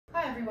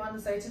everyone,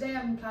 so today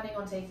I'm planning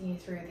on taking you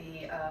through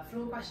the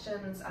flaw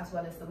questions as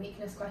well as the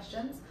weakness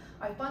questions.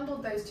 I've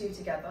bundled those two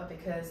together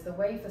because the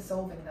way for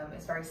solving them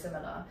is very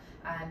similar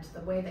and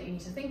the way that you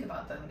need to think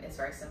about them is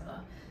very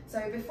similar.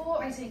 So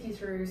before I take you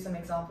through some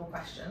example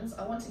questions,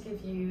 I want to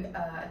give you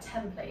a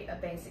template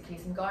of basically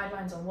some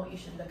guidelines on what you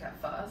should look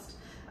at first,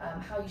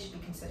 how you should be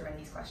considering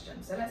these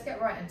questions. So let's get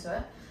right into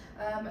it.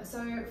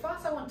 So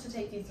first I want to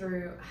take you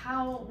through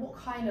what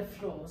kind of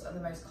flaws are the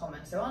most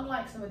common. So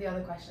unlike some of the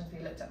other questions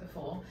we looked at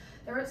before,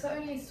 there is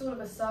only sort of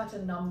a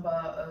certain number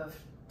of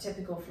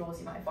typical flaws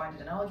you might find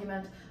in an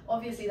argument.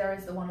 Obviously there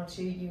is the one or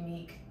two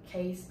unique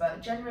case,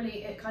 but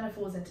generally it kind of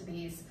falls into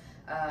these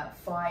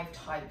 5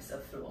 types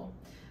of flaw.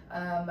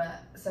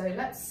 So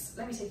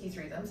let me take you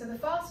through them. So the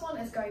first one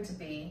is going to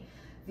be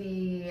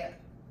the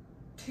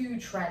two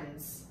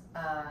trends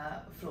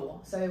flaw.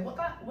 So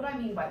what I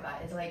mean by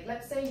that is, like,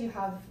 let's say you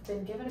have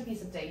been given a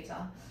piece of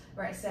data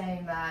where it's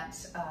saying that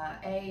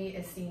A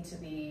is seen to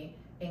be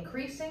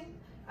increasing,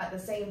 at the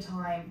same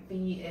time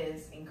B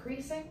is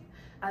increasing,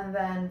 and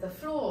then the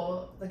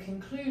flaw, the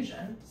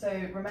conclusion, so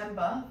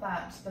remember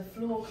that the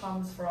flaw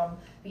comes from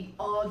the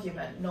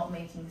argument not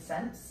making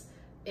sense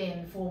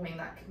in forming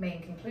that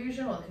main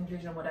conclusion or the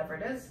conclusion of whatever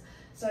it is.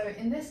 So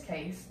in this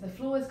case, the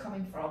flaw is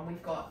coming from,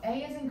 we've got A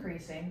is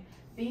increasing,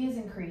 B is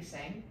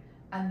increasing,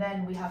 and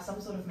then we have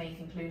some sort of main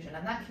conclusion,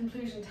 and that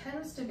conclusion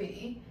tends to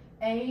be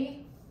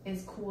A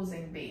is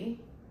causing B,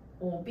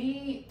 or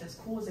B is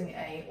causing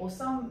A, or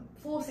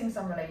forcing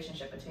some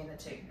relationship between the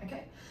two,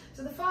 okay?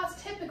 So the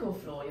first typical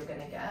flaw you're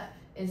gonna get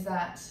is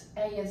that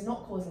A is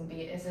not causing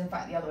B, it is in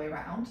fact the other way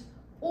around,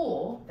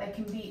 or there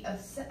can be a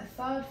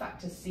third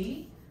factor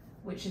C,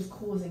 which is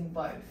causing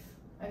both,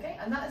 okay?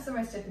 And that is the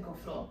most typical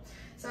flaw.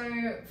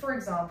 So for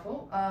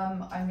example,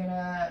 I'm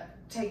gonna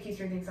take you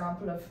through the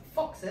example of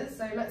foxes.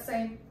 So let's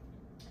say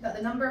that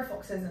the number of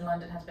foxes in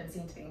London has been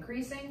seen to be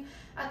increasing.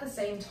 At the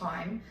same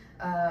time,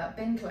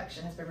 bin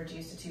collection has been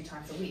reduced to 2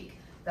 times a week.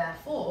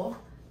 Therefore,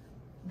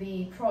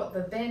 the fact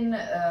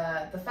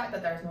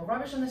that there is more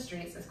rubbish on the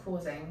streets is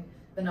causing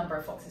the number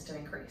of foxes to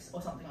increase,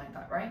 or something like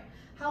that, right?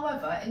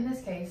 However, in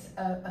this case,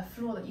 a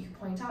flaw that you could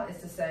point out is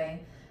to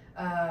say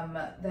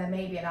there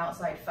may be an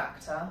outside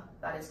factor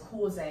that is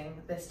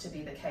causing this to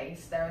be the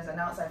case. There is an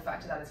outside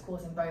factor that is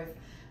causing both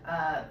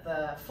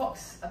the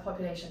fox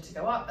population to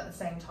go up. At the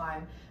same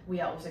time, we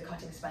are also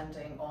cutting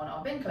spending on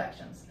our bin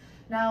collections.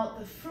 Now,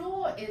 the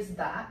flaw is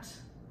that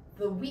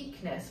the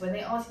weakness, when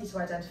they ask you to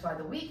identify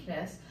the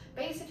weakness,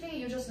 basically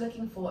you're just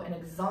looking for an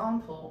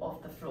example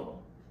of the flaw.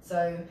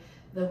 So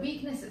the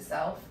weakness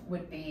itself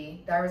would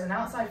be, there is an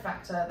outside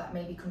factor that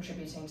may be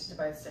contributing to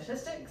both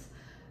statistics.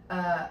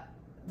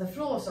 The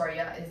flaw, sorry,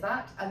 is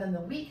that, and then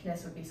the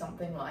weakness would be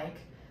something like,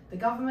 the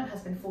government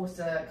has been forced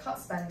to cut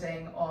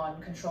spending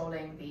on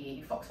controlling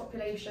the fox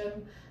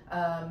population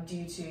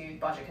due to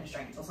budget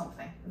constraints or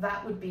something.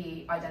 That would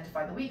be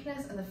identify the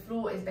weakness, and the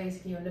flaw is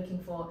basically you're looking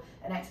for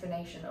an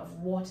explanation of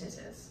what it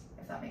is,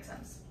 if that makes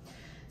sense.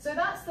 So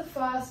that's the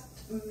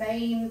first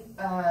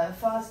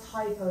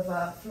type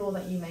of flaw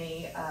that you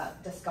may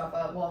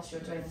discover whilst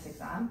you're doing this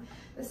exam.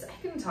 The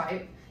second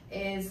type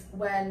is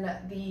when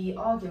the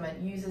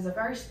argument uses a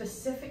very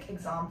specific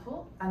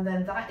example, and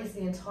then that is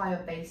the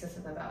entire basis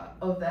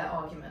of their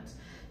argument.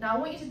 Now I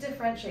want you to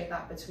differentiate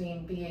that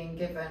between being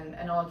given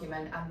an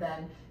argument and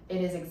then it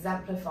is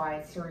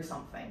exemplified through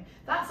something.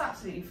 That's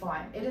absolutely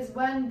fine. It is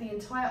when the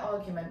entire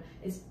argument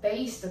is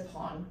based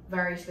upon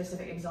very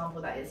specific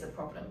example that is the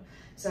problem.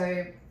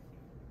 So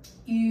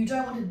you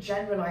don't want to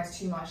generalize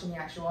too much in the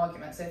actual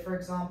argument. So for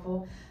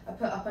example, I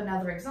put up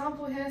another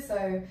example here.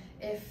 So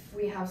if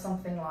we have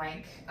something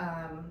like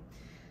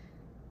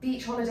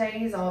beach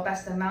holidays are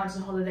better than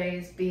mountain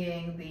holidays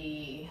being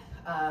the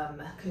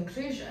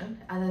conclusion,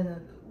 and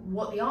then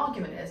what the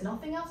argument is,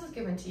 nothing else is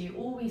given to you.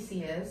 All we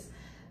see is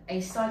a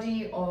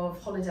study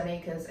of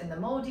holidaymakers in the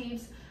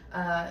Maldives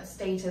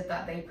stated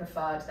that they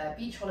preferred their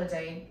beach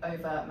holiday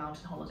over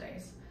mountain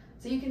holidays.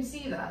 So you can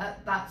see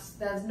that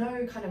there's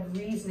no kind of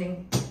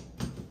reasoning.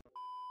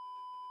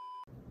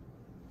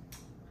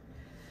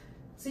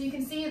 So you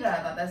can see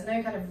there that there's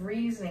no kind of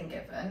reasoning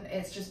given,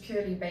 it's just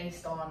purely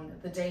based on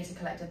the data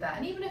collected there.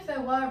 And even if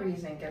there were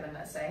reasoning given,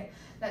 let's say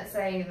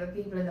the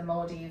people in the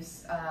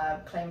Maldives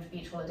claimed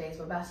beach holidays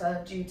were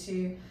better due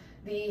to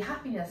the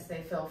happiness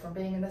they feel from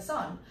being in the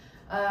sun.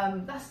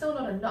 That's still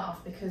not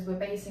enough because we're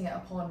basing it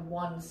upon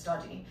one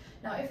study.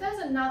 Now, if there's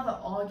another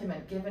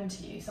argument given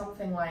to you,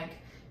 something like,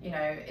 you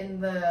know,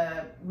 in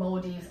the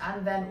Maldives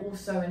and then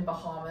also in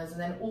Bahamas and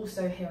then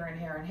also here and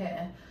here and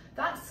here,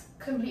 that's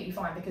completely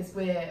fine because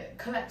we're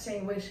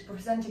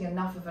presenting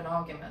enough of an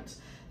argument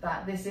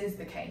that this is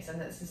the case and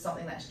this is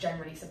something that's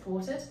generally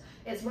supported.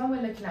 It's when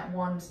we're looking at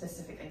one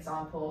specific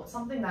example,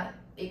 something that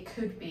it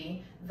could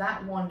be,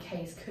 that one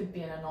case could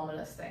be an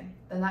anomalous thing,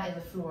 then that is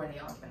a flaw in the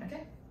argument,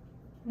 okay?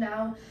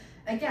 Now,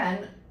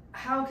 again,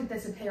 how could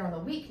this appear on the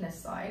weakness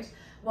side?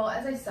 Well,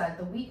 as I said,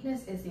 the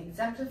weakness is the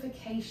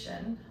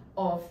exemplification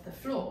of the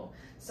flaw.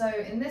 So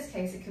in this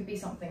case, it could be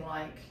something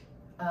like,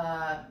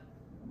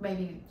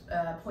 maybe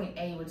point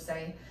A would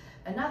say,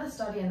 another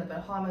study in the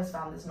Bahamas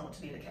found this not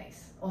to be the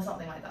case, or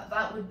something like that.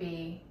 That would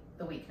be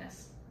the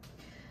weakness.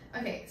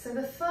 Okay, so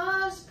the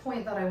third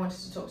point that I wanted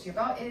to talk to you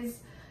about is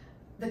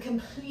the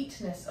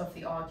completeness of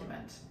the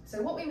argument.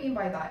 So what we mean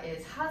by that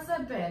is, has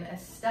there been a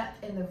step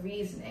in the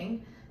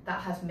reasoning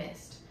that has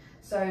missed?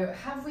 So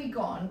have we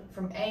gone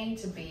from A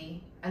to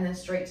B and then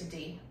straight to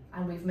D,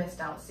 and we've missed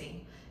out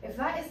C? If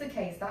that is the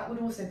case, that would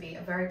also be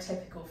a very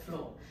typical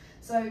flaw.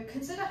 So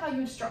consider how you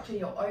would structure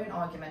your own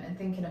argument and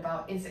thinking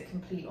about, is it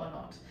complete or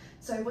not?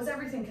 So was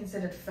everything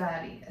considered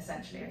fairly,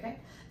 essentially, okay?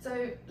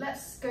 So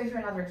let's go through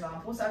another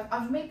example. So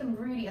I've made them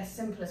really as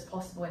simple as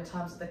possible in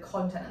terms of the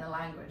content and the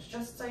language,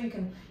 just so you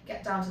can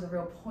get down to the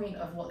real point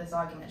of what this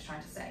argument is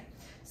trying to say.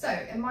 So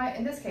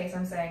in this case,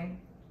 I'm saying,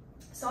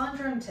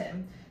 Sandra and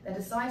Tim, they're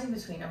deciding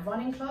between a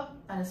running club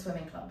and a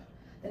swimming club.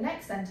 The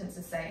next sentence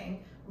is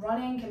saying,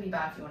 running can be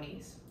bad for your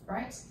knees,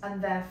 right?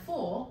 And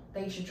therefore,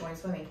 they should join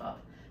swimming club.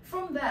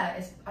 From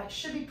there, it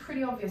should be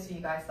pretty obvious for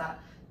you guys that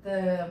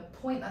the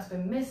point that's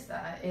been missed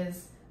there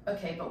is,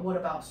 okay, but what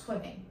about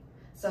swimming?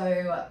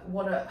 So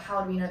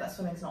how do we know that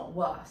swimming's not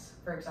worse,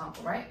 for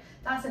example, right?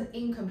 That's an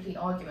incomplete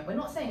argument. We're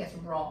not saying it's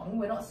wrong.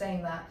 We're not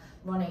saying that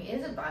running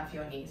isn't bad for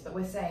your knees, but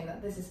we're saying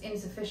that this is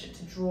insufficient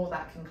to draw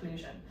that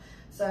conclusion.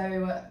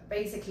 So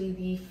basically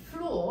the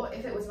flaw,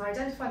 if it was an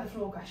identify the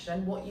flaw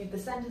question, the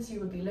sentence you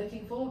would be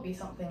looking for would be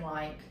something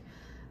like,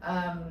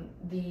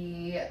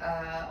 the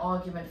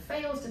argument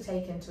fails to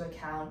take into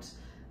account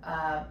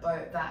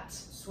but that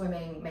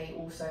swimming may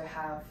also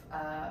have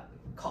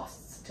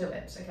costs to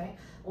it, okay?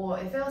 Or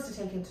it fails to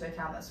take into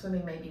account that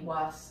swimming may be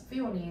worse for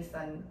your knees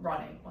than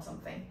running or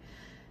something.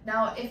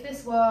 Now, if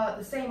this were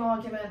the same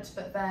argument,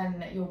 but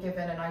then you're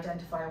given an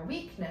identify a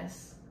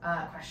weakness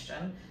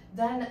question,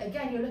 then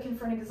again, you're looking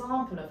for an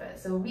example of it.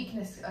 So a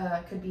weakness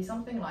could be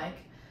something like,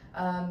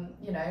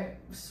 you know,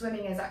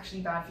 swimming is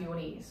actually bad for your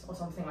knees or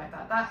something like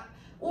that.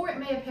 Or it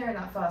may appear in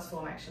that first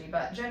form actually,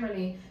 but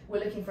generally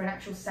we're looking for an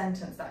actual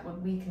sentence that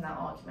would weaken that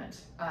argument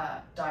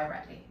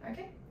directly,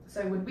 okay?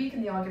 So would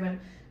weaken the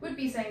argument would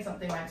be saying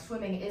something like,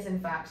 swimming is in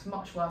fact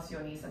much worse for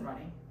your knees than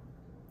running.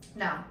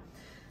 Now,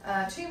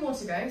 two more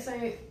to go. So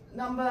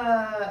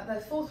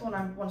the fourth one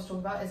I want to talk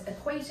about is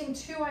equating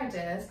two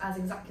ideas as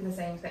exactly the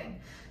same thing.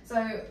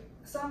 So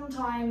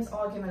sometimes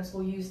arguments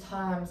will use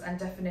terms and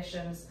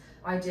definitions,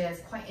 ideas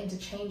quite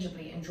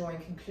interchangeably in drawing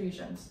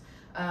conclusions.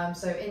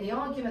 So in the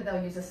argument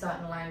they'll use a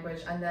certain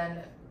language, and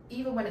then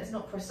even when it's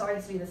not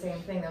precisely the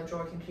same thing, they'll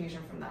draw a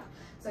conclusion from that.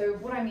 So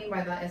what I mean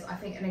by that is, I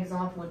think an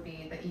example would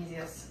be the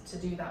easiest to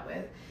do that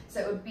with.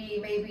 So it would be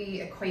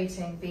maybe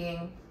equating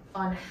being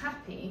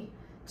unhappy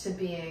to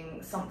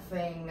being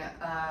something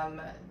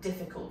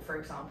difficult, for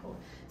example.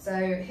 So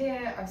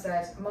here I've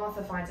said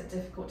Martha finds it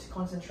difficult to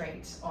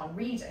concentrate on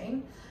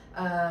reading.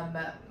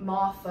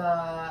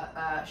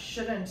 Martha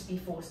shouldn't be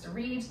forced to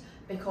read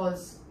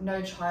because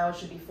no child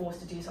should be forced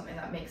to do something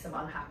that makes them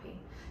unhappy.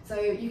 So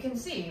you can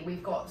see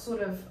we've got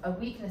sort of a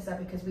weakness there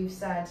because we've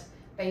said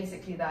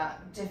basically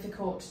that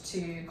difficult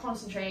to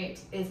concentrate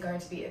is going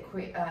to be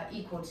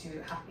equal to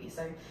happy.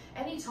 So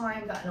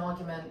anytime that an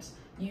argument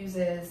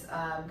uses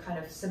kind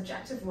of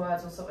subjective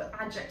words or sort of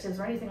adjectives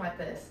or anything like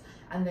this,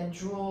 and then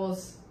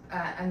draws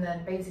and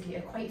then basically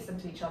equates them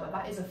to each other,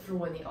 that is a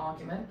flaw in the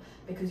argument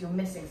because you're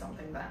missing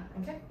something there,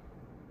 okay?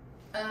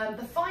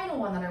 The final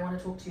one that I want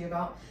to talk to you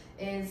about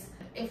is,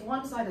 if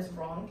one side is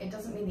wrong, it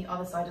doesn't mean the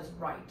other side is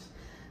right.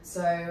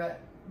 So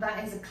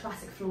that is a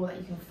classic flaw that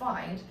you can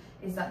find,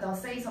 is that they'll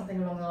say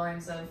something along the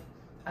lines of,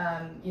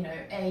 you know,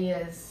 A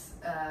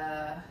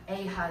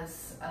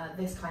has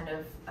this kind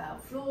of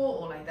flaw,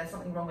 or like there's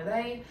something wrong with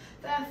A,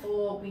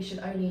 therefore we should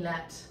only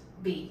let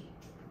B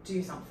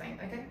do something,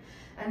 okay?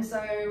 And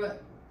so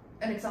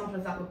an example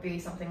of that would be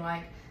something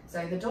like,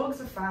 so the dogs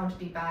are found to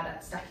be bad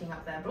at stacking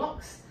up their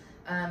blocks,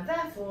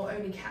 therefore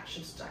only cats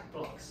should stack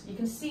blocks. You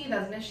can see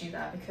there's an issue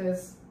there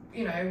because,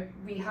 you know,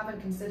 we haven't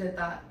considered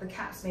that the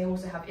cats may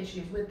also have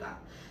issues with that.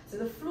 So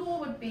the flaw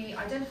would be,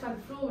 identify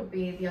the flaw would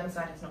be the other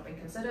side has not been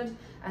considered,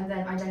 and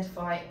then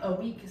identify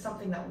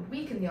something that would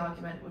weaken the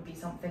argument would be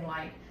something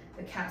like,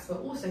 the cats were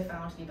also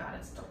found to be bad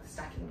at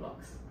stacking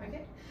blocks,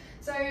 okay?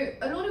 So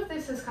a lot of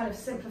this is kind of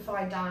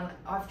simplified down.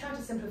 I've tried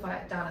to simplify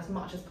it down as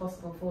much as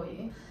possible for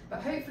you,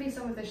 but hopefully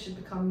some of this should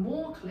become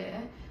more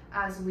clear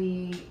as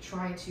we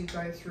try to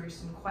go through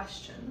some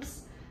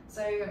questions.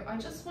 So I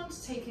just want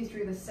to take you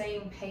through the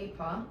same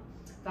paper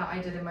that I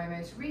did in my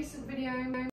most recent video.